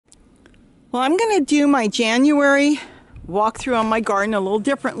Well, I'm going to do my January walkthrough on my garden a little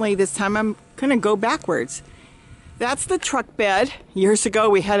differently. This time I'm going to go backwards. That's the truck bed. Years ago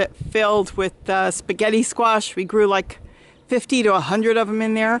we had it filled with spaghetti squash. We grew like 50 to 100 of them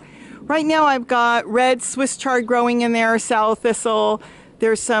in there. Right now I've got red Swiss chard growing in there, sow thistle.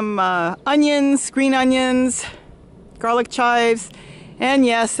 There's some onions, green onions, garlic chives, and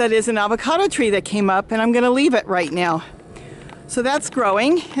yes, that is an avocado tree that came up, and I'm going to leave it right now. So that's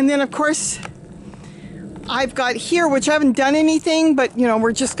growing. And then of course I've got here, which I haven't done anything, but you know,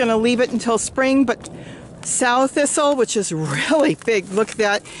 we're just going to leave it until spring, but sow thistle, which is really big. Look at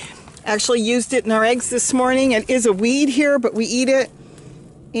that. Actually used it in our eggs this morning. It is a weed here, but we eat it.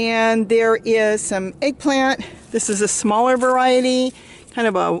 And there is some eggplant. This is a smaller variety, kind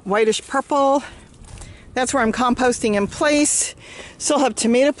of a whitish purple. That's where I'm composting in place. Still have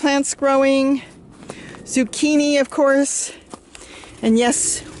tomato plants growing. Zucchini, of course. And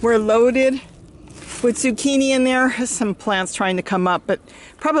yes, we're loaded with zucchini in there. There's some plants trying to come up, but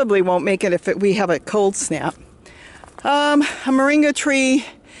probably won't make it if we have a cold snap. A moringa tree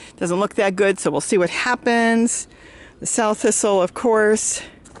doesn't look that good, so we'll see what happens. The sow thistle, of course.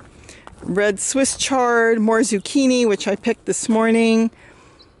 Red Swiss chard, more zucchini, which I picked this morning.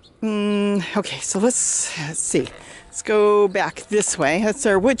 Okay, so let's see. Let's go back this way. That's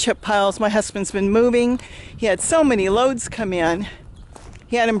our wood chip piles my husband's been moving. He had so many loads come in.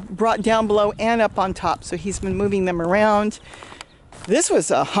 He had them brought down below and up on top, so he's been moving them around. This was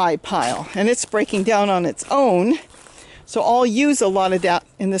a high pile, and it's breaking down on its own. So I'll use a lot of that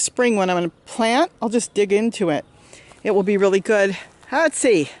in the spring when I'm going to plant. I'll just dig into it. It will be really good. Let's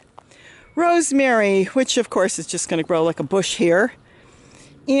see. Rosemary, which of course is just going to grow like a bush here.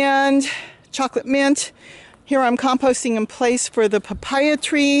 And chocolate mint. Here I'm composting in place for the papaya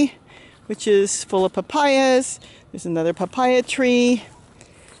tree, which is full of papayas. There's another papaya tree.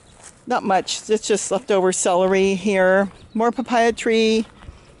 Not much, it's just leftover celery here. More papaya tree.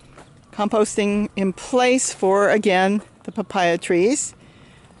 Composting in place for, again, the papaya trees.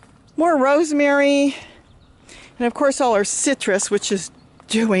 More rosemary. And of course all our citrus, which is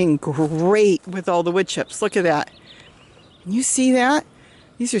doing great with all the wood chips. Look at that. Can you see that?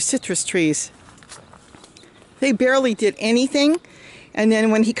 These are citrus trees. They barely did anything. And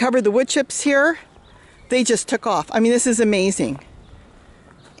then when he covered the wood chips here, they just took off. I mean, this is amazing.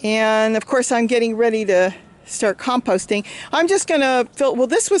 And of course I'm getting ready to start composting. I'm just gonna fill, well,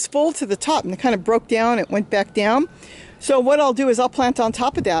 this was full to the top and it kind of broke down, it went back down. So what I'll do is I'll plant on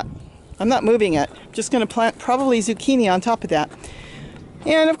top of that. I'm not moving it. I'm just gonna plant probably zucchini on top of that.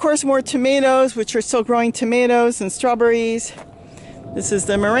 And of course more tomatoes, which are still growing tomatoes, and strawberries. This is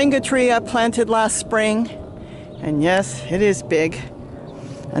the moringa tree I planted last spring. And yes, it is big.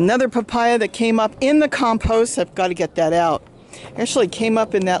 Another papaya that came up in the compost. I've got to get that out. Actually came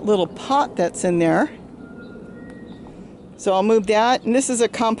up in that little pot that's in there. So I'll move that. And this is a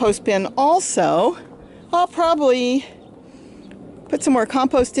compost bin also. I'll probably put some more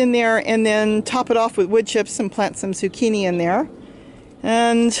compost in there and then top it off with wood chips and plant some zucchini in there.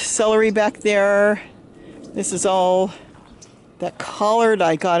 And celery back there. This is all that collard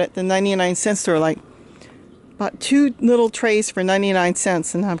I got at the 99-cent store. Like bought 2 little trays for 99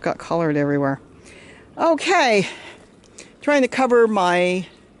 cents and I've got collard everywhere. Okay. Trying to cover my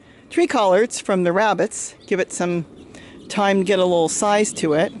tree collards from the rabbits. Give it some time to get a little size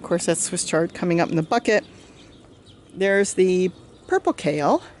to it. Of course, that's Swiss chard coming up in the bucket. There's the purple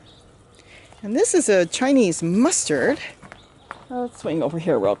kale. And this is a Chinese mustard. Let's swing over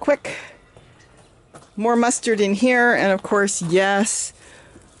here real quick. More mustard in here. And of course, yes,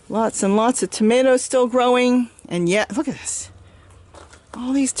 lots and lots of tomatoes still growing. And yet, look at this.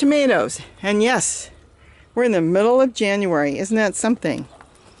 All these tomatoes. And yes, we're in the middle of January. Isn't that something?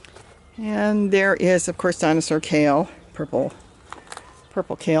 And there is, of course, dinosaur kale. Purple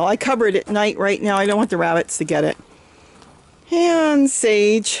kale. I cover it at night right now. I don't want the rabbits to get it. And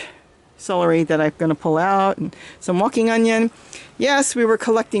sage, celery that I'm going to pull out, and some walking onion. Yes, we were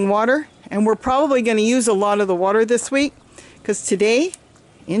collecting water, and we're probably going to use a lot of the water this week, because today,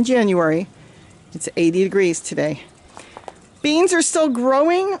 in January, it's 80 degrees today. Beans are still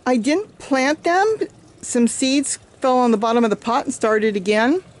growing. I didn't plant them. Some seeds fell on the bottom of the pot and started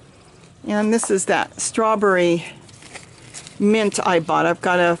again. And this is that strawberry mint I bought. I've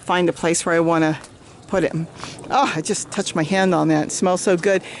got to find a place where I want to put it. Oh, I just touched my hand on that. It smells so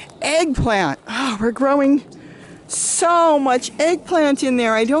good. Eggplant. Oh, we're growing so much eggplant in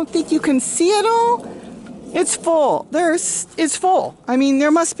there. I don't think you can see it all. It's full. It's full. I mean, there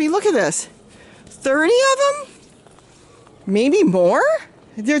must be, look at this, 30 of them? Maybe more?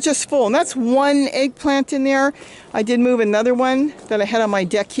 They're just full. And that's one eggplant in there. I did move another one that I had on my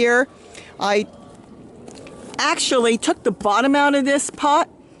deck here. I actually took the bottom out of this pot,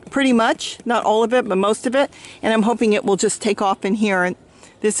 pretty much, not all of it, but most of it, and I'm hoping it will just take off in here. And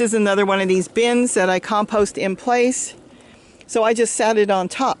this is another one of these bins that I compost in place. So I just sat it on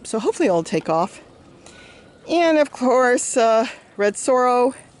top, so hopefully it'll take off. And of course, red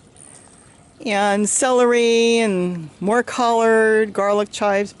sorrel and celery and more collard, garlic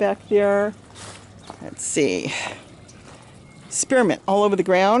chives back there. Let's see. Spearmint all over the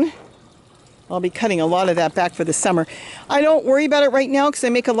ground. I'll be cutting a lot of that back for the summer. I don't worry about it right now because I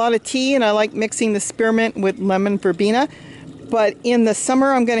make a lot of tea and I like mixing the spearmint with lemon verbena. But in the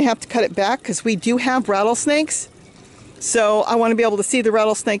summer, I'm going to have to cut it back because we do have rattlesnakes. So I want to be able to see the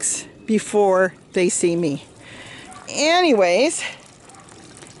rattlesnakes before they see me. Anyways,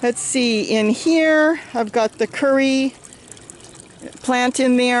 let's see. In here, I've got the curry plant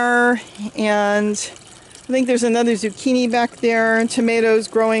in there, and I think there's another zucchini back there, and tomatoes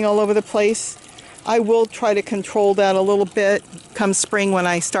growing all over the place. I will try to control that a little bit come spring when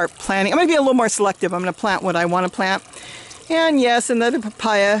I start planting. I'm going to be a little more selective. I'm going to plant what I want to plant. And yes, another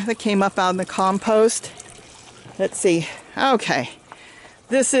papaya that came up out in the compost. Let's see. Okay.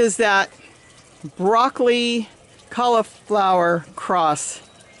 This is that broccoli cauliflower cross.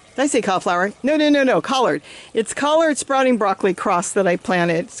 Did I say cauliflower? No, collard. It's collard sprouting broccoli cross that I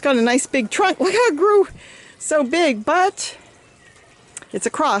planted. It's got a nice big trunk. Look how it grew so big, but it's a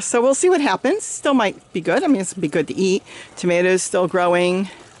cross, so we'll see what happens. Still might be good. I mean, it's be good to eat. Tomatoes still growing.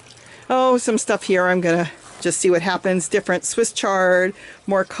 Oh, some stuff here. I'm going to just see what happens. Different Swiss chard,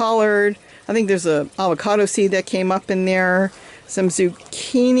 more collard. I think there's a avocado seed that came up in there. Some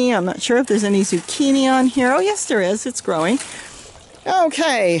zucchini. I'm not sure if there's any zucchini on here. Oh, yes, there is. It's growing.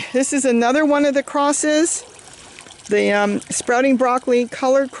 Okay, this is another one of the crosses. The sprouting broccoli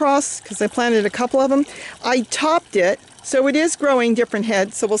colored cross, because I planted a couple of them. I topped it, so it is growing different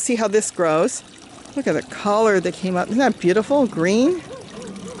heads, so we'll see how this grows. Look at the collard that came up. Isn't that beautiful? Green.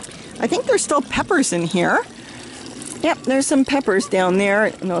 I think there's still peppers in here. Yep, there's some peppers down there. I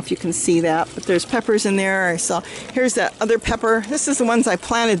don't know if you can see that, but there's peppers in there. I saw. Here's that other pepper. This is the ones I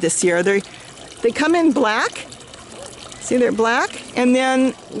planted this year. They come in black. See, they're black, and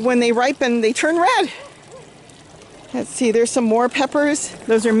then when they ripen, they turn red. Let's see, there's some more peppers.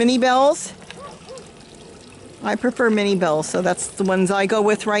 Those are mini bells. I prefer mini bells, so that's the ones I go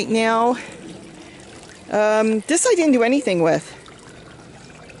with right now. This I didn't do anything with.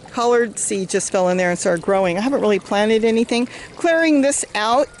 Collard seed just fell in there and started growing. I haven't really planted anything. Clearing this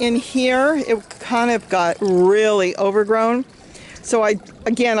out in here, it kind of got really overgrown. So I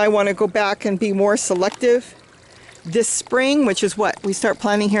want to go back and be more selective this spring, which is what we start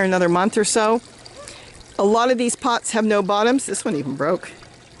planting here in another month or so. A lot of these pots have no bottoms. This one even broke.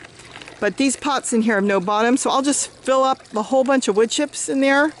 But these pots in here have no bottom, so I'll just fill up a whole bunch of wood chips in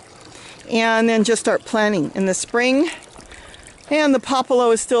there and then just start planting in the spring. And the popolo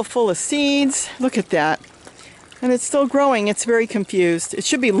is still full of seeds. Look at that. And it's still growing. It's very confused. It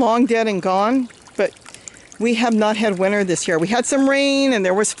should be long dead and gone, but we have not had winter this year. We had some rain and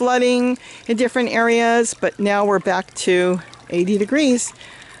there was flooding in different areas, but now we're back to 80 degrees.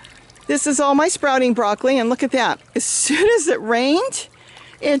 This is all my sprouting broccoli, and look at that. As soon as it rained,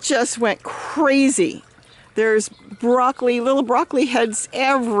 it just went crazy. There's broccoli, little broccoli heads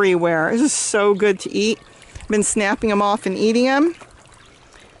everywhere. This is so good to eat. I've been snapping them off and eating them.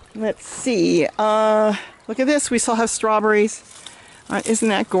 Let's see. Look at this. We still have strawberries. Isn't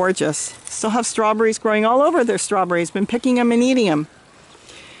that gorgeous? Still have strawberries growing all over their strawberries. Been picking them and eating them.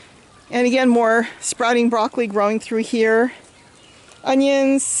 And again, more sprouting broccoli growing through here.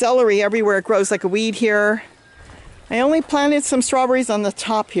 Onions, celery everywhere. It grows like a weed here. I only planted some strawberries on the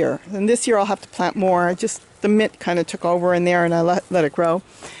top here. And this year I'll have to plant more. The mint kind of took over in there and I let it grow.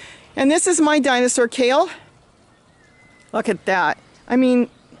 And this is my dinosaur kale. Look at that. I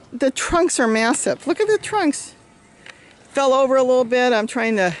mean, the trunks are massive. Look at the trunks. Fell over a little bit. I'm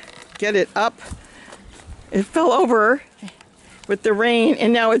trying to get it up. It fell over with the rain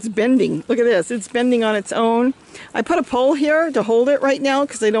and now it's bending. Look at this. It's bending on its own. I put a pole here to hold it right now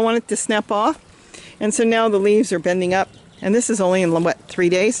because I don't want it to snap off. And so now the leaves are bending up. And this is only in, what, 3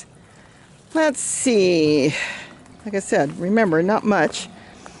 days? Let's see. Like I said, remember, not much.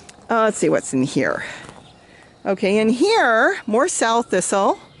 Let's see what's in here. Okay, in here, more sow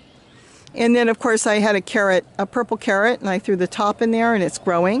thistle. And then, of course, I had a carrot, a purple carrot, and I threw the top in there, and it's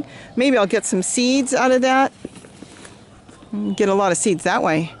growing. Maybe I'll get some seeds out of that. Get a lot of seeds that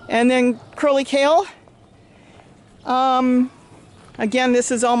way. And then curly kale. Again, this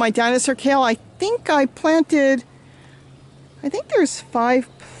is all my dinosaur kale. I think there's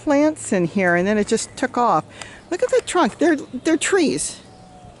 5 plants in here, and then it just took off. Look at the trunk. They're trees.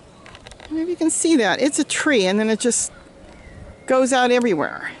 Maybe you can see that. It's a tree, and then it just goes out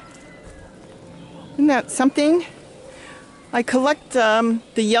everywhere. Isn't that something? I collect the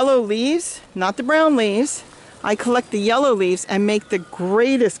yellow leaves, not the brown leaves. I collect the yellow leaves and make the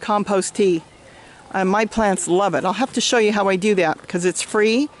greatest compost tea. My plants love it. I'll have to show you how I do that because it's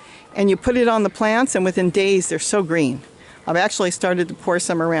free, and you put it on the plants, and within days they're so green. I've actually started to pour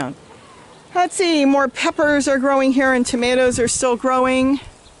some around. Let's see, more peppers are growing here, and tomatoes are still growing.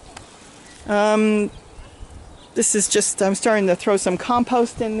 This is just, I'm starting to throw some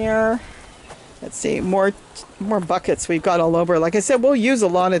compost in there. Let's see, more buckets we've got all over. Like I said, we'll use a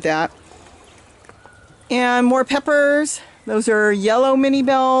lot of that. And more peppers. Those are yellow mini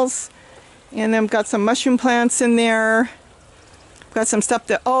bells. And then I've got some mushroom plants in there. Got some stuff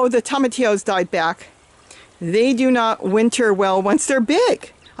that, oh, the tomatillos died back. They do not winter well once they're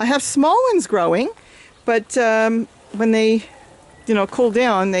big. I have small ones growing, but when they, cool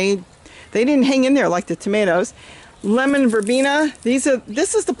down, they didn't hang in there like the tomatoes. Lemon verbena. This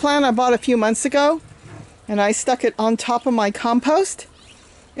is the plant I bought a few months ago, and I stuck it on top of my compost,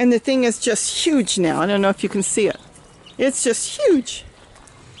 and the thing is just huge now. I don't know if you can see it. It's just huge.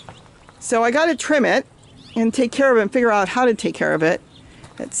 So I got to trim it and take care of it and figure out how to take care of it.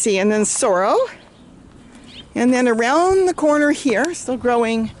 Let's see, and then sorrel. And then around the corner here, still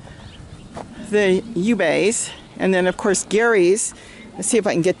growing the eubays, and then of course Gary's. Let's see if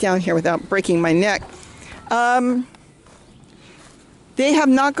I can get down here without breaking my neck. They have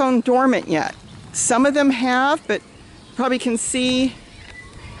not gone dormant yet. Some of them have, but you probably can see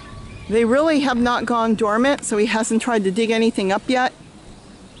they really have not gone dormant, so he hasn't tried to dig anything up yet.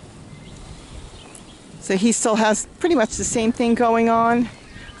 So he still has pretty much the same thing going on.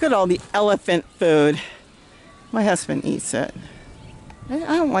 Look at all the elephant food. My husband eats it. I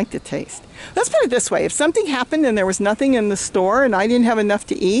don't like the taste. Let's put it this way. If something happened and there was nothing in the store and I didn't have enough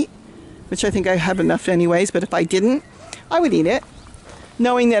to eat, which I think I have enough anyways, but if I didn't, I would eat it,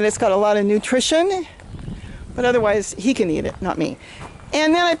 knowing that it's got a lot of nutrition, but otherwise he can eat it, not me.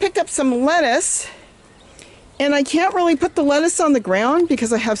 And then I picked up some lettuce, and I can't really put the lettuce on the ground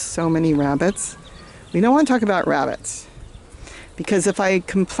because I have so many rabbits. We don't want to talk about rabbits, because if I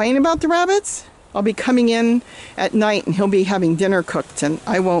complain about the rabbits, I'll be coming in at night and he'll be having dinner cooked, and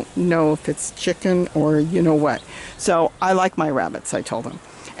I won't know if it's chicken or you know what. So I like my rabbits, I told him.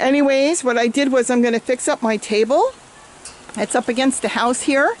 Anyways, what I did was I'm going to fix up my table. It's up against the house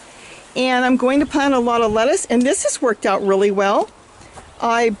here, and I'm going to plant a lot of lettuce, and this has worked out really well.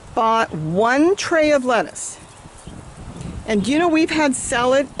 I bought 1 tray of lettuce, and do you know we've had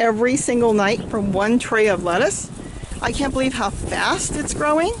salad every single night from 1 tray of lettuce? I can't believe how fast it's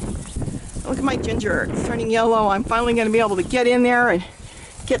growing. Look at my ginger, it's turning yellow. I'm finally going to be able to get in there and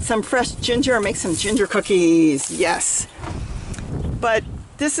get some fresh ginger and make some ginger cookies. Yes. But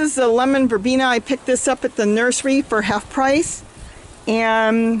this is the lemon verbena. I picked this up at the nursery for half price,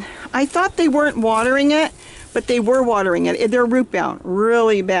 and I thought they weren't watering it, but they were watering it. They're root bound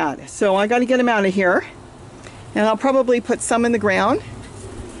really bad, so I got to get them out of here, and I'll probably put some in the ground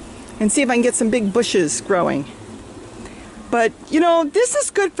and see if I can get some big bushes growing. But this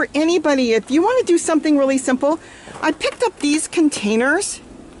is good for anybody if you want to do something really simple. I picked up these containers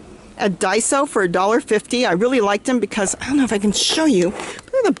at Daiso for $1.50. I really liked them because, I don't know if I can show you,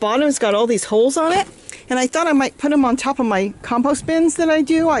 but the bottom's got all these holes on it, and I thought I might put them on top of my compost bins that I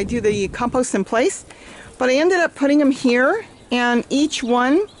do. I do the compost in place, but I ended up putting them here, and each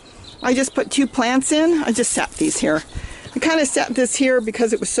one I just put 2 plants in. I just sat these here. I kind of sat this here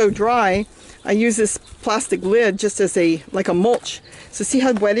because it was so dry. I use this plastic lid just as like a mulch. So see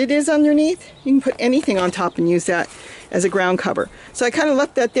how wet it is underneath? You can put anything on top and use that as a ground cover. So I kind of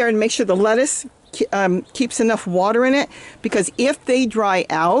left that there and make sure the lettuce keeps enough water in it, because if they dry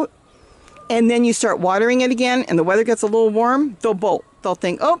out and then you start watering it again and the weather gets a little warm, they'll bolt. They'll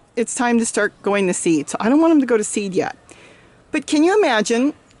think, oh, it's time to start going to seed. So I don't want them to go to seed yet. But can you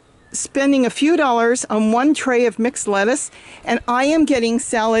imagine spending a few dollars on 1 tray of mixed lettuce, and I am getting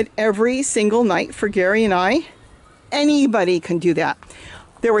salad every single night for Gary and I? Anybody can do that.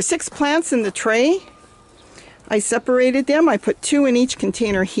 There were 6 plants in the tray. I separated them. I put 2 in each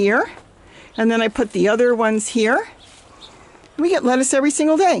container here, and then I put the other ones here. We get lettuce every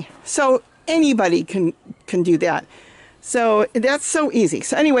single day. So anybody can do that. So that's so easy.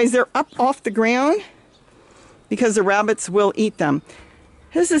 So anyways, they're up off the ground because the rabbits will eat them.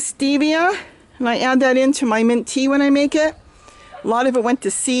 This is stevia, and I add that into my mint tea when I make it. A lot of it went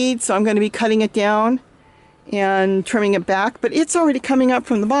to seed, so I'm going to be cutting it down and trimming it back, but it's already coming up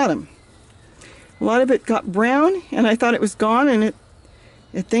from the bottom. A lot of it got brown, and I thought it was gone, and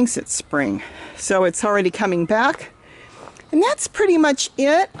it thinks it's spring. So it's already coming back. And that's pretty much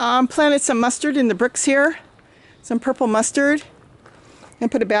it. Planted some mustard in the bricks here, some purple mustard,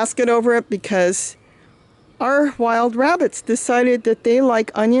 and put a basket over it because our wild rabbits decided that they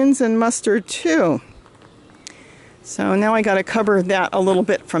like onions and mustard too. So now I got to cover that a little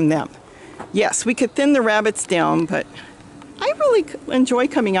bit from them. Yes, we could thin the rabbits down, but I really enjoy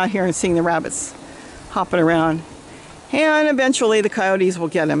coming out here and seeing the rabbits hopping around. And eventually the coyotes will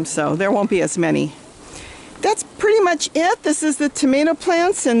get them, so there won't be as many. That's pretty much it. This is the tomato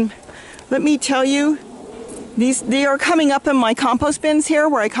plants, and let me tell you, they are coming up in my compost bins here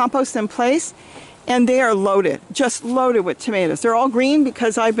where I compost in place, and they are loaded, just loaded with tomatoes. They're all green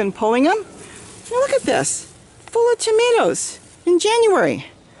because I've been pulling them. Now look at this, full of tomatoes in January.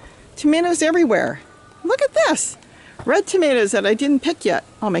 Tomatoes everywhere. Look at this, red tomatoes that I didn't pick yet.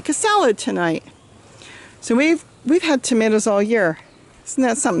 I'll make a salad tonight. So we've had tomatoes all year. Isn't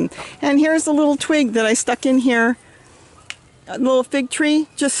that something? And here's a little twig that I stuck in here. A little fig tree,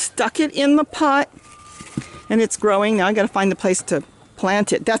 just stuck it in the pot. And it's growing. Now I got to find the place to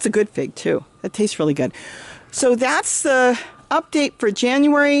plant it. That's a good fig too. That tastes really good. So that's the update for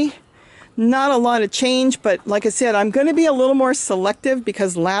January. Not a lot of change, but like I said, I'm going to be a little more selective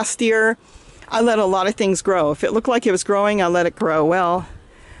because last year I let a lot of things grow. If it looked like it was growing, I let it grow. Well,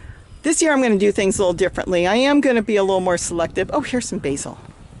 this year I'm going to do things a little differently. I am going to be a little more selective. Oh, here's some basil.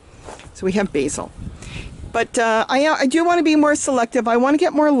 So we have basil. But I do want to be more selective. I want to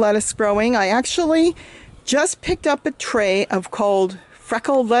get more lettuce growing. I actually just picked up a tray of called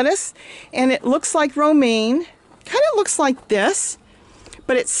freckled lettuce, and it looks like romaine. Kind of looks like this,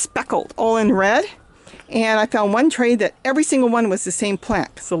 but it's speckled, all in red. And I found one tray that every single one was the same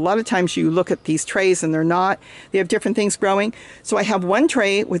plant. So a lot of times you look at these trays and they're not. They have different things growing. So I have one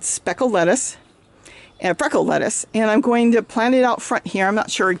tray with speckled lettuce and freckled lettuce, and I'm going to plant it out front here. I'm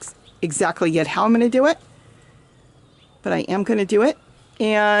not sure exactly yet how I'm going to do it, but I am going to do it.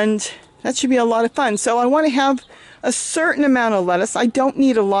 And that should be a lot of fun. So I want to have a certain amount of lettuce. I don't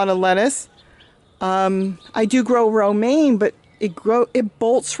need a lot of lettuce. I do grow romaine, but it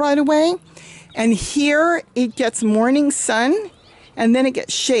bolts right away. And here it gets morning sun and then it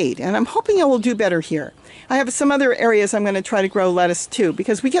gets shade. And I'm hoping it will do better here. I have some other areas I'm going to try to grow lettuce too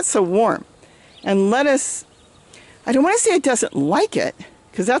because we get so warm. And lettuce, I don't want to say it doesn't like it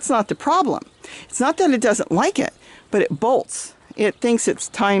because that's not the problem. It's not that it doesn't like it, but it bolts. It thinks it's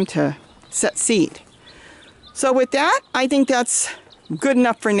time to set seed. So with that, I think that's good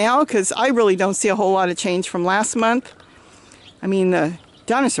enough for now because I really don't see a whole lot of change from last month. I mean, the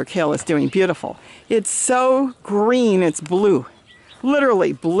dinosaur kale is doing beautiful. It's so green, it's blue.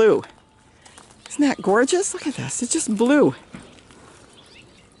 Literally blue. Isn't that gorgeous? Look at this, it's just blue.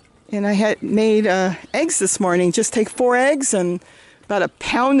 And I had made eggs this morning. Just take 4 eggs and about a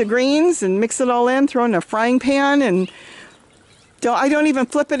pound of greens and mix it all in, throw it in a frying pan, and I don't even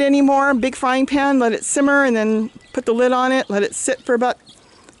flip it anymore. Big frying pan, let it simmer, and then put the lid on it, let it sit for about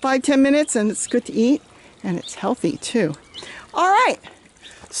 5-10 minutes, and it's good to eat, and it's healthy too. All right,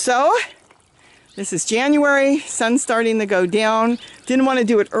 so this is January, sun's starting to go down. Didn't want to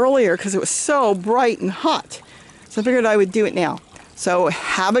do it earlier because it was so bright and hot, so I figured I would do it now. So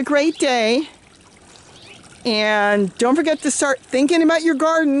have a great day, and don't forget to start thinking about your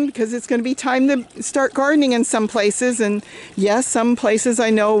garden because it's going to be time to start gardening in some places. And yes, some places I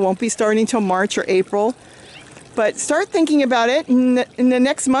know won't be starting till March or April, but start thinking about it in the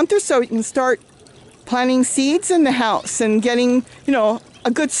next month or so. You can start planting seeds in the house and getting,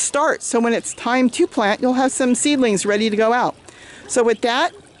 a good start. So when it's time to plant, you'll have some seedlings ready to go out. So with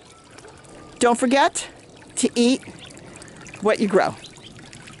that, don't forget to eat what you grow.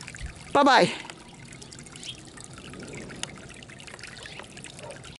 Bye-bye.